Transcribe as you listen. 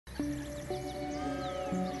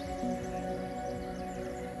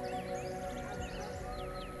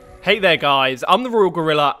Hey there guys, I'm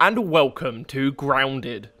TheRoyalGorilla and welcome to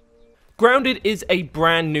Grounded. Grounded is a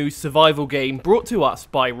brand new survival game brought to us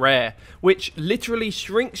by Rare, which literally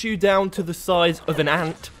shrinks you down to the size of an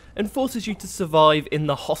ant and forces you to survive in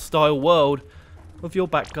the hostile world of your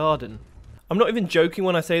back garden. I'm not even joking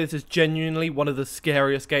when I say this is genuinely one of the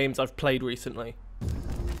scariest games I've played recently.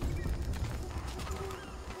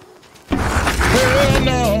 Hell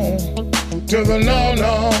no, to the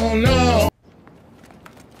no.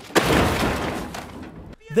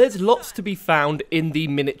 There's lots to be found in the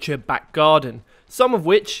miniature back garden, some of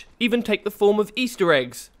which even take the form of Easter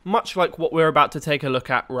eggs, much like what we're about to take a look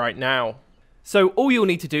at right now. So all you'll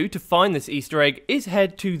need to do to find this Easter egg is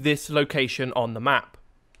head to this location on the map.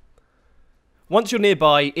 Once you're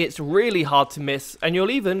nearby, it's really hard to miss, and you'll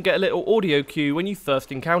even get a little audio cue when you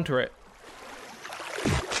first encounter it.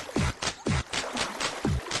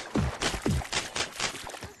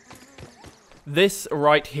 This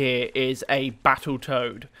right here is a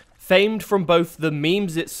Battletoad, famed from both the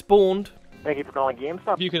memes it spawned. Thank you for calling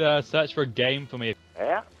GameStop. If you could search for a game for me.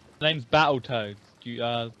 Yeah? The name's Battletoads. Do you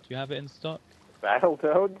have it in stock?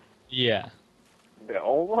 Battletoads? Yeah. The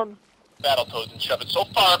old one? Battletoads and shove it so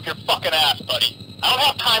far up your fucking ass, buddy. I don't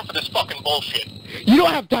have time for this fucking bullshit. You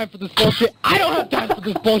don't have time for this bullshit. I don't have time for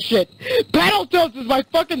this bullshit. Battletoads is my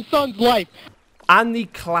fucking son's life. And the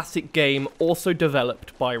classic game also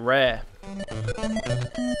developed by Rare.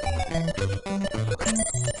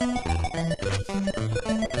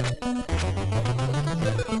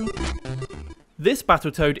 This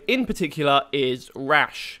Battletoad in particular is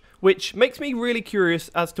Rash, which makes me really curious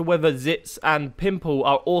as to whether Zitz and Pimple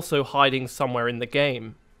are also hiding somewhere in the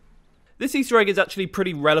game. This Easter egg is actually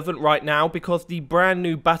pretty relevant right now because the brand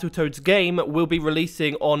new Battletoads game will be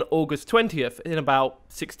releasing on August 20th in about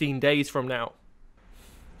 16 days from now.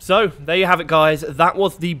 So, there you have it guys, that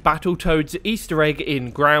was the Battletoads Easter egg in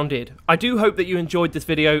Grounded. I do hope that you enjoyed this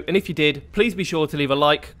video, and if you did, please be sure to leave a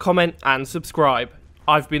like, comment, and subscribe.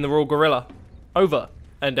 I've been TheRoyalGorilla. Over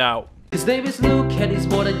and out. His name is Luke and he's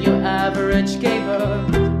more than your average gamer.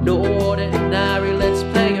 No ordinary let's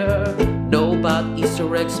player. Know about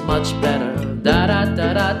Easter eggs much better. Da da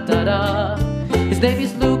da da da da. His name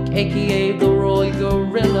is Luke, aka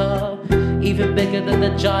TheRoyalGorilla. Even bigger than the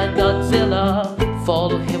giant Godzilla.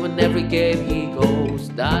 Follow him in every game he goes.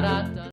 Da da.